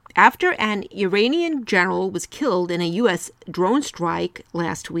After an Iranian general was killed in a U.S. drone strike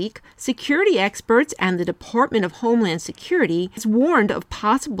last week, security experts and the Department of Homeland Security has warned of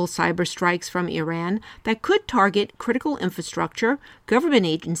possible cyber strikes from Iran that could target critical infrastructure, government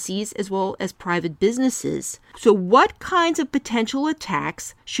agencies, as well as private businesses. So what kinds of potential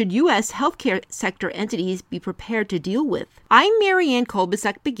attacks should U.S. healthcare sector entities be prepared to deal with? I'm Marianne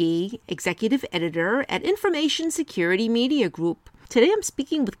Kolbasuk-McGee, Executive Editor at Information Security Media Group. Today I'm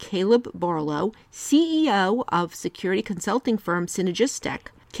speaking with Caleb Barlow, CEO of security consulting firm Synergistek.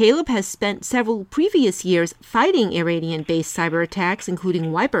 Caleb has spent several previous years fighting Iranian-based cyber attacks,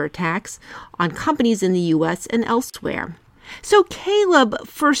 including wiper attacks, on companies in the U.S. and elsewhere. So Caleb,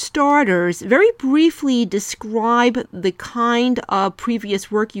 for starters, very briefly describe the kind of previous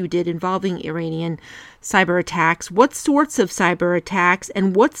work you did involving Iranian cyber attacks. What sorts of cyber attacks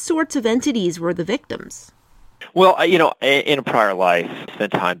and what sorts of entities were the victims? Well, in a prior life, I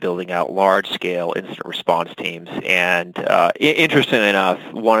spent time building out large-scale incident response teams. And interestingly enough,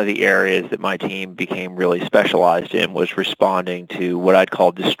 one of the areas that my team became really specialized in was responding to what I'd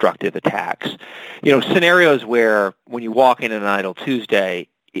call destructive attacks. Scenarios where when you walk in on an idle Tuesday,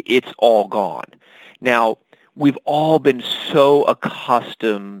 it's all gone. Now, we've all been so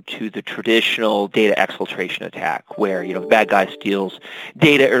accustomed to the traditional data exfiltration attack where, the bad guy steals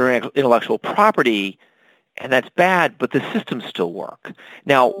data or intellectual property, and that's bad, but the systems still work.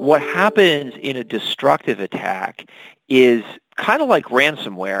 Now, what happens in a destructive attack is kind of like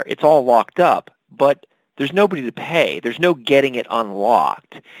ransomware. It's all locked up, but there's nobody to pay. There's no getting it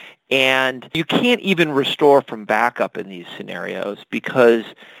unlocked. And you can't even restore from backup in these scenarios because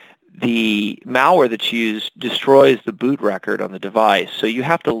the malware that's used destroys the boot record on the device. So you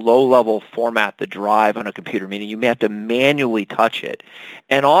have to low-level format the drive on a computer, meaning you may have to manually touch it.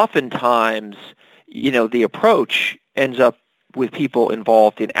 And oftentimes, the approach ends up with people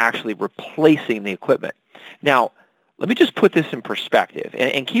involved in actually replacing the equipment. Now, let me just put this in perspective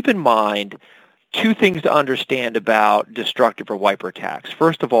and keep in mind two things to understand about destructive or wiper attacks.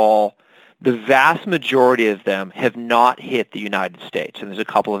 First of all, the vast majority of them have not hit the United States, and there's a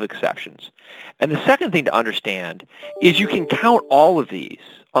couple of exceptions. And the second thing to understand is you can count all of these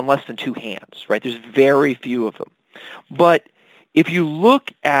on less than two hands, right? There's very few of them. But if you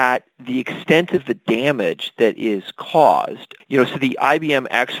look at the extent of the damage that is caused, so the IBM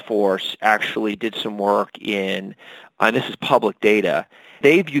X-Force actually did some work in, and this is public data,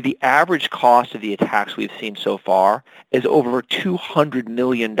 they view the average cost of the attacks we've seen so far as over $200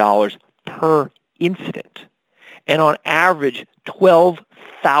 million per incident. And on average,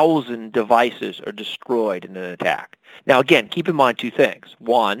 12,000 devices are destroyed in an attack. Now, again, keep in mind two things.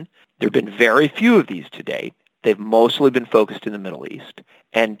 One, there have been very few of these to date. They've mostly been focused in the Middle East.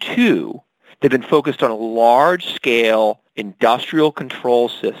 And two, they've been focused on large-scale industrial control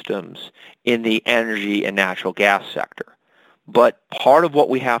systems in the energy and natural gas sector. But part of what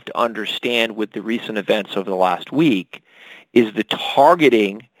we have to understand with the recent events over the last week is the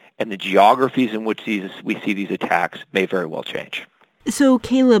targeting and the geographies in which we see these attacks may very well change. So,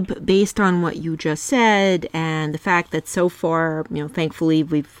 Caleb, based on what you just said and the fact that so far, thankfully,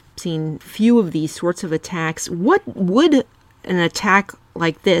 we've seen few of these sorts of attacks, what would an attack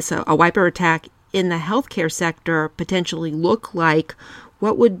like this, a wiper attack in the healthcare sector, potentially look like?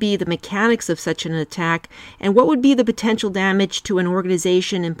 What would be the mechanics of such an attack? And what would be the potential damage to an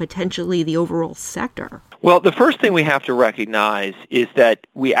organization and potentially the overall sector? Well, the first thing we have to recognize is that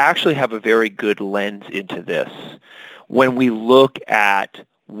we actually have a very good lens into this when we look at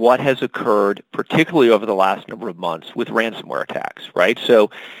what has occurred, particularly over the last number of months with ransomware attacks, right? So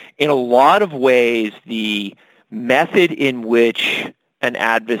in a lot of ways, the method in which an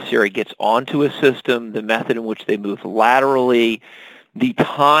adversary gets onto a system, the method in which they move laterally, the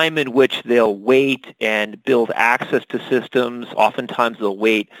time in which they'll wait and build access to systems, oftentimes they'll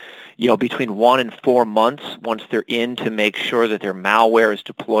wait between 1 and 4 months once they're in to make sure that their malware is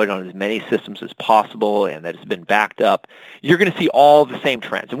deployed on as many systems as possible and that it's been backed up. You're going to see all the same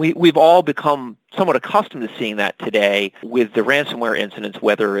trends. And we've all become somewhat accustomed to seeing that today with the ransomware incidents,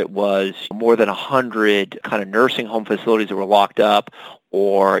 whether it was more than 100 kind of nursing home facilities that were locked up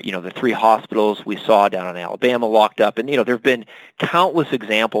or, the 3 hospitals we saw down in Alabama locked up. And, there have been countless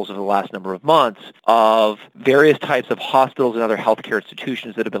examples over the last number of months of various types of hospitals and other healthcare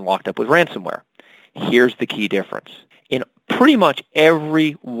institutions that have been locked up with ransomware. Here's the key difference. In pretty much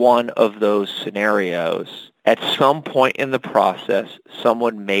every one of those scenarios, at some point in the process,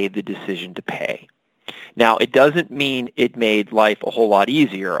 someone made the decision to pay. Now, it doesn't mean it made life a whole lot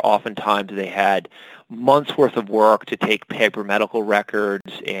easier. Oftentimes they had months worth of work to take paper medical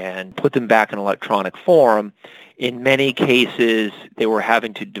records and put them back in electronic form. In many cases, they were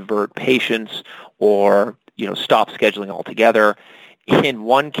having to divert patients or, stop scheduling altogether. In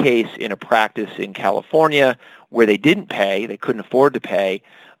one case, in a practice in California where they didn't pay, they couldn't afford to pay,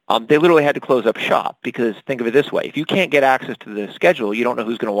 they literally had to close up shop because think of it this way. If you can't get access to the schedule, you don't know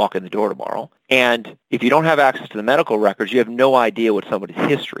who's going to walk in the door tomorrow. And if you don't have access to the medical records, you have no idea what somebody's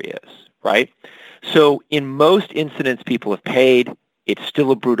history is, right? So in most incidents, people have paid. It's still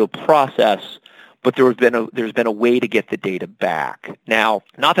a brutal process, but there's been a way to get the data back. Now,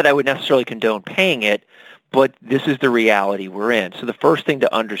 not that I would necessarily condone paying it, but this is the reality we're in. So the first thing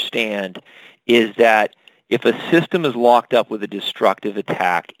to understand is that if a system is locked up with a destructive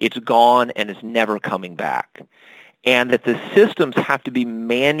attack, it's gone and is never coming back. And that the systems have to be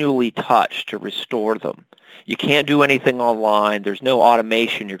manually touched to restore them. You can't do anything online. There's no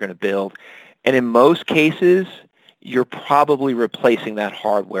automation you're going to build. And in most cases, you're probably replacing that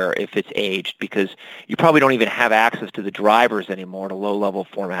hardware if it's aged because you probably don't even have access to the drivers anymore to low-level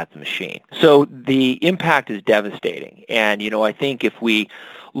format the machine. So the impact is devastating. And, I think if we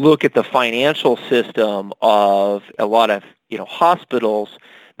look at the financial system of a lot of, hospitals,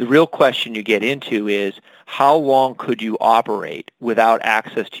 the real question you get into is how long could you operate without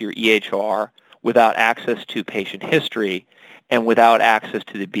access to your EHR, without access to patient history, and without access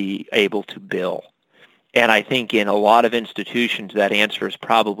to be able to bill? And I think in a lot of institutions, that answer is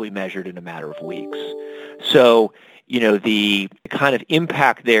probably measured in a matter of weeks. So, the kind of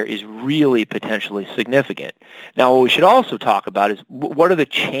impact there is really potentially significant. Now, what we should also talk about is what are the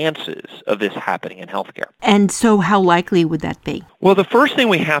chances of this happening in healthcare? And so how likely would that be? Well, the first thing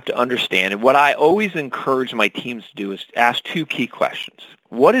we have to understand, and what I always encourage my teams to do, is ask two key questions.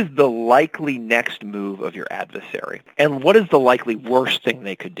 What is the likely next move of your adversary? And what is the likely worst thing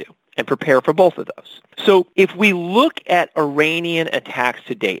they could do? And prepare for both of those. So if we look at Iranian attacks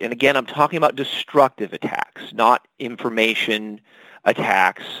to date, and again, I'm talking about destructive attacks, not information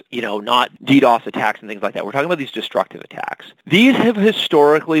attacks, not DDoS attacks and things like that. We're talking about these destructive attacks. These have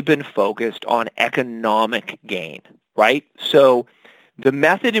historically been focused on economic gain, right? So the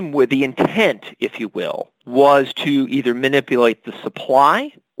method with the intent, if you will, was to either manipulate the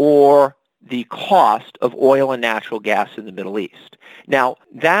supply or the cost of oil and natural gas in the Middle East. Now,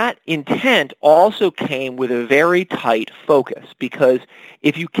 that intent also came with a very tight focus because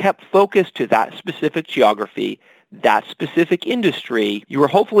if you kept focused to that specific geography, that specific industry, you were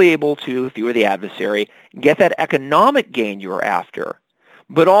hopefully able to, if you were the adversary, get that economic gain you were after,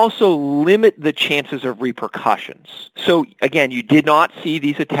 but also limit the chances of repercussions. So again, you did not see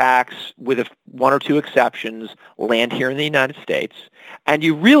these attacks, with one or two exceptions, land here in the United States, and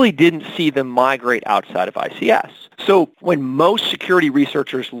you really didn't see them migrate outside of ICS. So when most security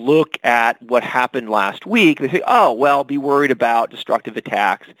researchers look at what happened last week, they say, oh, well, be worried about destructive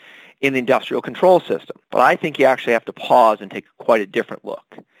attacks in the industrial control system. But I think you actually have to pause and take quite a different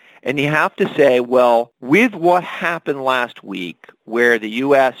look. And you have to say, well, with what happened last week, where the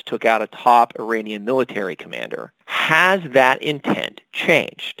U.S. took out a top Iranian military commander, has that intent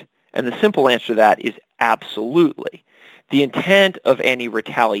changed? And the simple answer to that is absolutely. The intent of any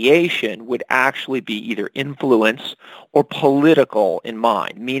retaliation would actually be either influence or political in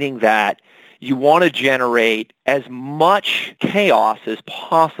mind, meaning that you want to generate as much chaos as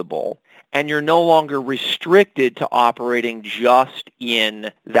possible, and you're no longer restricted to operating just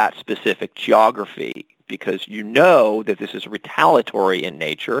in that specific geography because you know that this is retaliatory in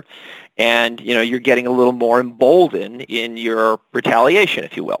nature, and you're getting a little more emboldened in your retaliation,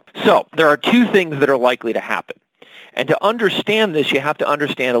 if you will. So there are two things that are likely to happen. And to understand this, you have to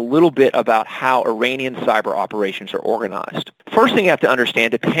understand a little bit about how Iranian cyber operations are organized. First thing you have to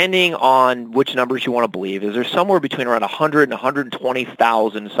understand, depending on which numbers you want to believe, is there's somewhere between around 100 and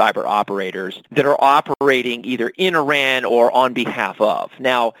 120,000 cyber operators that are operating either in Iran or on behalf of.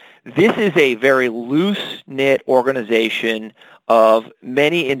 Now, this is a very loose-knit organization of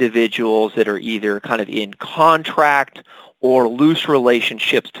many individuals that are either kind of in contract or loose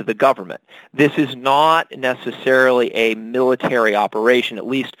relationships to the government. This is not necessarily a military operation, at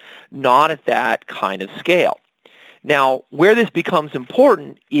least not at that kind of scale. Now, where this becomes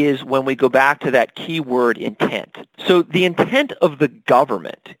important is when we go back to that keyword intent. So the intent of the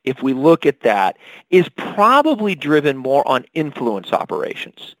government, if we look at that, is probably driven more on influence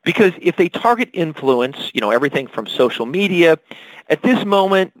operations. Because if they target influence, everything from social media, at this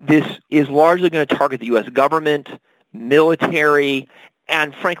moment, this is largely going to target the U.S. government, military,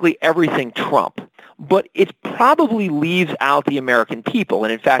 and frankly, everything Trump. But it probably leaves out the American people.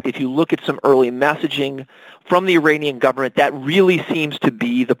 And in fact, if you look at some early messaging from the Iranian government, that really seems to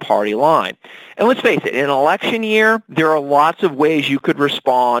be the party line. And let's face it, in an election year, there are lots of ways you could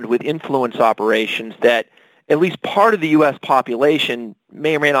respond with influence operations that at least part of the U.S. population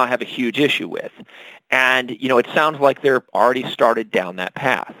may or may not have a huge issue with. And, it sounds like they're already started down that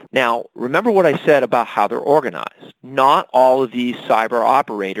path. Now, remember what I said about how they're organized. Not all of these cyber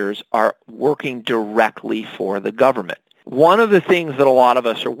operators are working directly for the government. One of the things that a lot of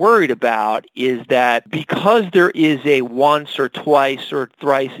us are worried about is that because there is a once or twice or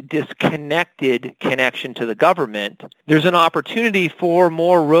thrice disconnected connection to the government, there's an opportunity for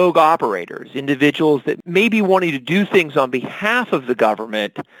more rogue operators, individuals that may be wanting to do things on behalf of the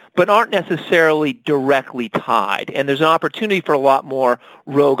government, but aren't necessarily directly tied. And there's an opportunity for a lot more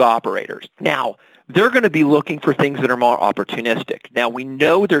rogue operators. Now, they're going to be looking for things that are more opportunistic. Now, we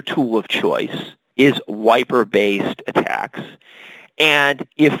know their tool of choice is wiper-based attacks. And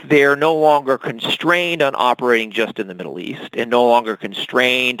if they're no longer constrained on operating just in the Middle East and no longer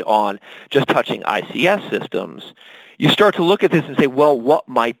constrained on just touching ICS systems, you start to look at this and say, well, what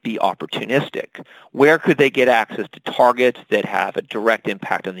might be opportunistic? Where could they get access to targets that have a direct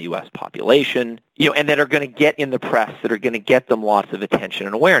impact on the U.S. population, and that are going to get in the press, that are going to get them lots of attention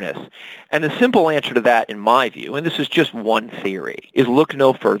and awareness? And the simple answer to that, in my view, and this is just one theory, is look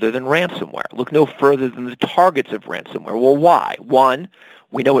no further than ransomware. Look no further than the targets of ransomware. Well, why? One,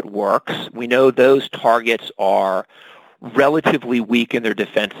 we know it works. We know those targets are relatively weak in their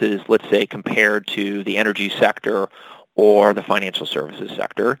defenses, let's say, compared to the energy sector or the financial services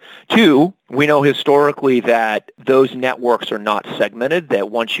sector. Two, we know historically that those networks are not segmented, that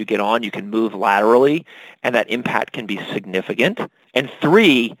once you get on, you can move laterally, and that impact can be significant. And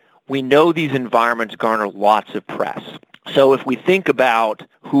three, we know these environments garner lots of press. So if we think about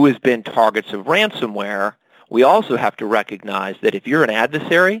who has been targets of ransomware, we also have to recognize that if you're an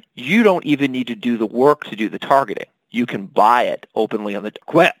adversary, you don't even need to do the work to do the targeting. You can buy it openly on the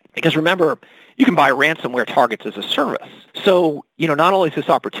web. Because remember, you can buy ransomware targets as a service. So, not only is this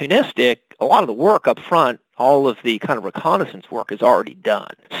opportunistic, a lot of the work up front, all of the kind of reconnaissance work is already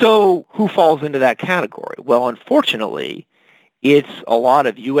done. So who falls into that category? Well, unfortunately, it's a lot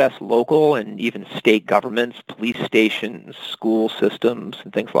of U.S. local and even state governments, police stations, school systems,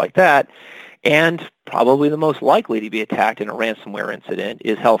 and things like that. And probably the most likely to be attacked in a ransomware incident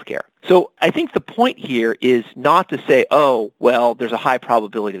is healthcare. So I think the point here is not to say, oh, well, there's a high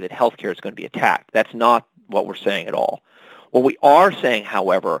probability that healthcare is going to be attacked. That's not what we're saying at all. What we are saying,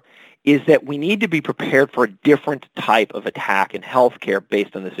 however, is that we need to be prepared for a different type of attack in healthcare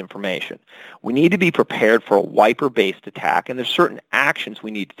based on this information. We need to be prepared for a wiper-based attack, and there's certain actions we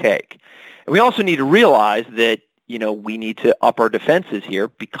need to take. And we also need to realize that, we need to up our defenses here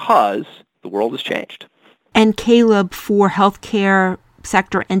because the world has changed. And Caleb, for healthcare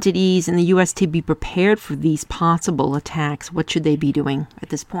sector entities in the U.S. to be prepared for these possible attacks, what should they be doing at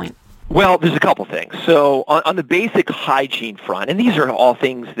this point? Well, there's a couple things. So on the basic hygiene front, and these are all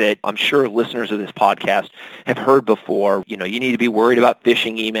things that I'm sure listeners of this podcast have heard before. You need to be worried about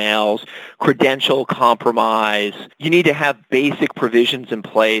phishing emails, credential compromise. You need to have basic provisions in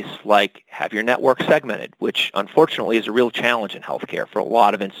place like have your network segmented, which unfortunately is a real challenge in healthcare for a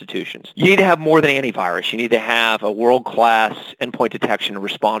lot of institutions. You need to have more than antivirus. You need to have a world-class endpoint detection and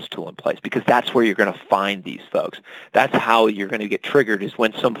response tool in place because that's where you're going to find these folks. That's how you're going to get triggered is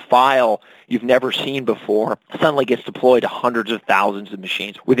when some file you've never seen before suddenly gets deployed to hundreds of thousands of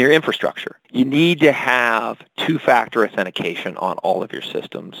machines with your infrastructure. You need to have two-factor authentication on all of your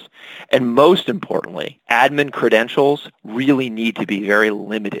systems. And most importantly, admin credentials really need to be very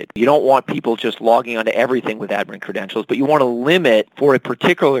limited. You don't want people just logging onto everything with admin credentials, but you want to limit for a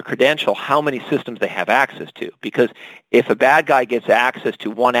particular credential how many systems they have access to. Because if a bad guy gets access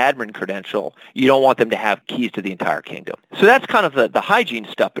to one admin credential, you don't want them to have keys to the entire kingdom. So that's kind of the hygiene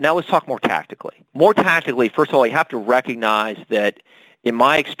stuff. But now let's talk more tactically. More tactically, first of all, you have to recognize that in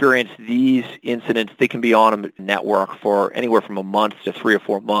my experience, these incidents, they can be on a network for anywhere from a month to 3 or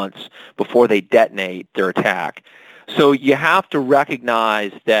 4 months before they detonate their attack. So you have to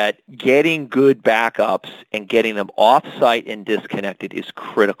recognize that getting good backups and getting them off-site and disconnected is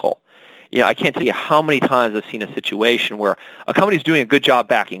critical. I can't tell you how many times I've seen a situation where a company's doing a good job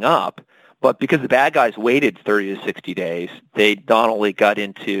backing up, but because the bad guys waited 30 to 60 days, they not only got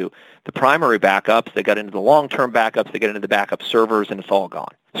into the primary backups, they got into the long-term backups, they got into the backup servers, and it's all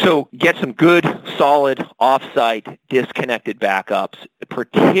gone. So get some good, solid, off-site, disconnected backups,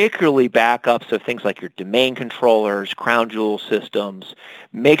 particularly backups of things like your domain controllers, crown jewel systems.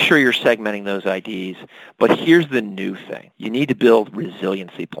 Make sure you're segmenting those IDs. But here's the new thing. You need to build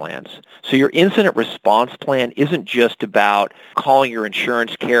resiliency plans. So your incident response plan isn't just about calling your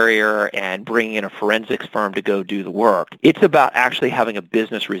insurance carrier and bringing in a forensics firm to go do the work. It's about actually having a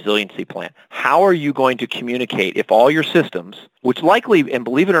business resiliency plan. How are you going to communicate if all your systems, which likely, and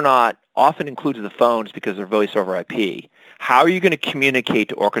believe it or not, often includes the phones because they're voice over IP, how are you going to communicate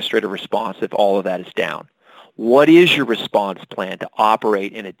to orchestrate a response if all of that is down? What is your response plan to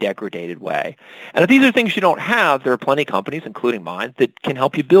operate in a degraded way? And if these are things you don't have, there are plenty of companies, including mine, that can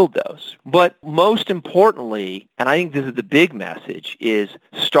help you build those. But most importantly, and I think this is the big message, is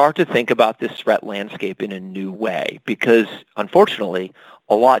start to think about this threat landscape in a new way because, unfortunately,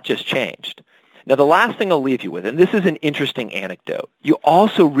 a lot just changed. Now, the last thing I'll leave you with, and this is an interesting anecdote, you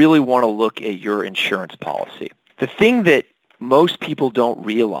also really want to look at your insurance policy. The thing that most people don't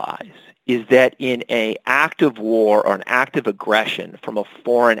realize is that in an act of war or an act of aggression from a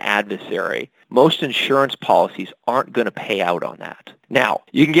foreign adversary, most insurance policies aren't going to pay out on that. Now,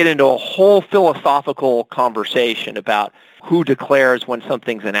 you can get into a whole philosophical conversation about who declares when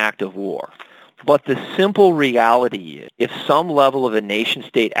something's an act of war. But the simple reality is, if some level of a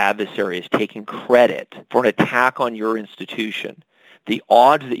nation-state adversary is taking credit for an attack on your institution, the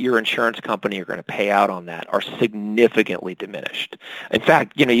odds that your insurance company are going to pay out on that are significantly diminished. In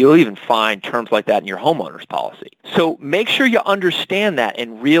fact, you'll even find terms like that in your homeowner's policy. So make sure you understand that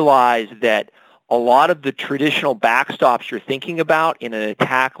and realize that a lot of the traditional backstops you're thinking about in an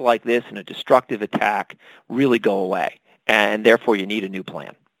attack like this, in a destructive attack, really go away. And therefore, you need a new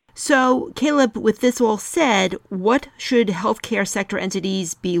plan. So, Caleb, with this all said, what should healthcare sector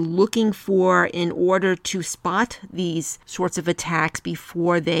entities be looking for in order to spot these sorts of attacks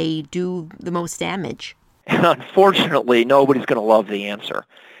before they do the most damage? And unfortunately, nobody's going to love the answer.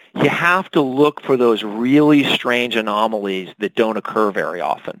 You have to look for those really strange anomalies that don't occur very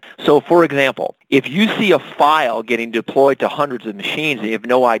often. So, for example, if you see a file getting deployed to hundreds of machines and you have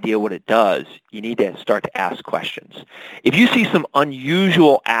no idea what it does, you need to start to ask questions. If you see some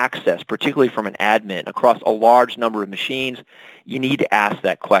unusual access, particularly from an admin, across a large number of machines, you need to ask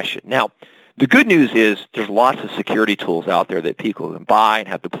that question. Now, the good news is there's lots of security tools out there that people can buy and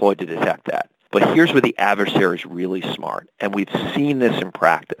have deployed to detect that. But here's where the adversary is really smart, and we've seen this in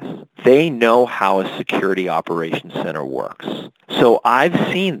practice. They know how a security operations center works. So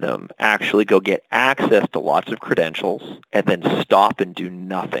I've seen them actually go get access to lots of credentials and then stop and do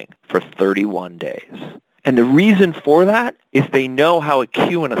nothing for 31 days. And the reason for that is they know how a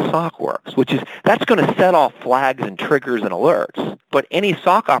queue in a SOC works, which is that's going to set off flags and triggers and alerts. But any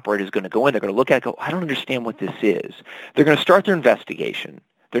SOC operator is going to go in, they're going to look at it and go, I don't understand what this is. They're going to start their investigation.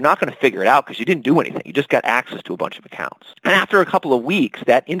 They're not going to figure it out because you didn't do anything. You just got access to a bunch of accounts. And after a couple of weeks,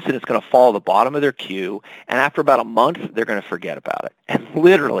 that incident's going to fall at the bottom of their queue. And after about a month, they're going to forget about it. And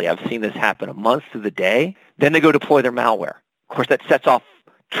literally, I've seen this happen a month to the day. Then they go deploy their malware. Of course, that sets off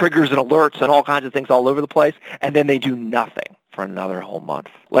triggers and alerts and all kinds of things all over the place. And then they do nothing for another whole month.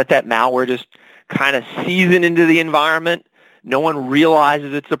 Let that malware just kind of season into the environment. No one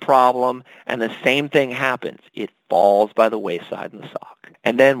realizes it's a problem. And the same thing happens. It falls by the wayside in the SOC.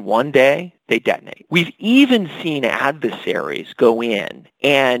 And then one day, they detonate. We've even seen adversaries go in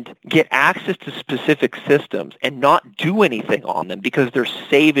and get access to specific systems and not do anything on them because they're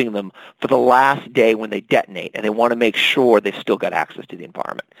saving them for the last day when they detonate, and they want to make sure they've still got access to the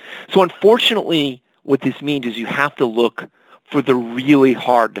environment. So unfortunately, what this means is you have to look for the really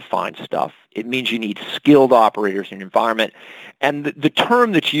hard-to-find stuff. It means you need skilled operators in your environment. And the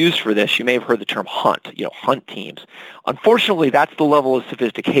term that's used for this, you may have heard the term hunt, hunt teams. Unfortunately, that's the level of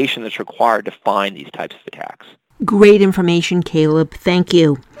sophistication that's required to find these types of attacks. Great information, Caleb. Thank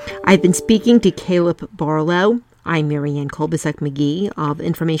you. I've been speaking to Caleb Barlow. I'm Marianne Kolbasuk-McGee of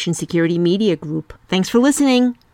Information Security Media Group. Thanks for listening.